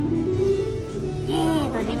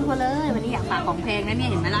ฝากของแพงนะเนี่ย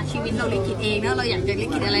เห็นไหมล่ะชีวิตเราลิขิตเองเนาะเราอยากจะลิ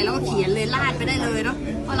ขิตอะไรเราก็เขียนเลยลาดไปได้เลยเนาะ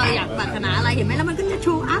ว่าเราอยากปรารถนาอะไรเห็นไหมแล้วมันก็จะ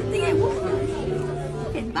ชูอัพนี่ไง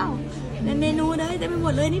เห็นเปล่าเป็นเมนูเลยเต็มไปหม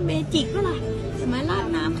ดเลยนี่เมจิกก็ล่ะเห็นไหมราด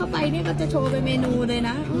น้ำเข้าไปเนี่ยก็จะโชว์เป็นเมนูเลยน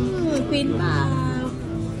ะควินเปล่า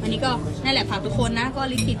อันนี้ก็นั่นแหละฝากทุกคนนะก็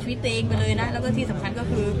ลิขิตชีวิตตัวเองไปเลยนะแล้วก็ที่สำคัญก็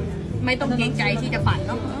คือไม่ต้องเกรงใจที่จะฝันเ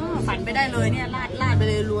นาะฝันไปได้เลยเนี่ยลาดไป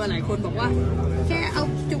เลยรัวหลายคนบอกว่าแค่เอา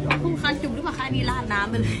จุกพุ่งคันจุกหรือมาคันนี่ลาดน้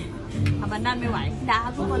ำไปเลยทำมันนั่นไม่ไหวด่า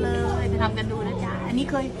พวกมาเลยไปทำกันดูนะจ๊ะอันนี้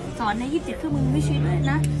เคยสอนใน27เครื่องมือวิชีวิตเลย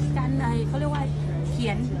นะการอะไรเขาเรียกว่าเขี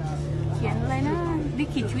ยนอะไรนะลิ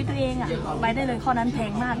ขิตชีวิตตัวเองอ่ะไปได้เลยข้อนั้นแพ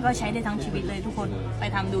งมากก็ใช้ได้ทั้งชีวิตเลยทุกคนไป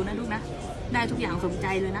ทำดูนะลูกนะได้ทุกอย่างสมใจ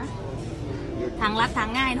เลยนะทางลัดทาง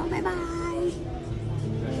ง่ายเนาะบ๊ายบาย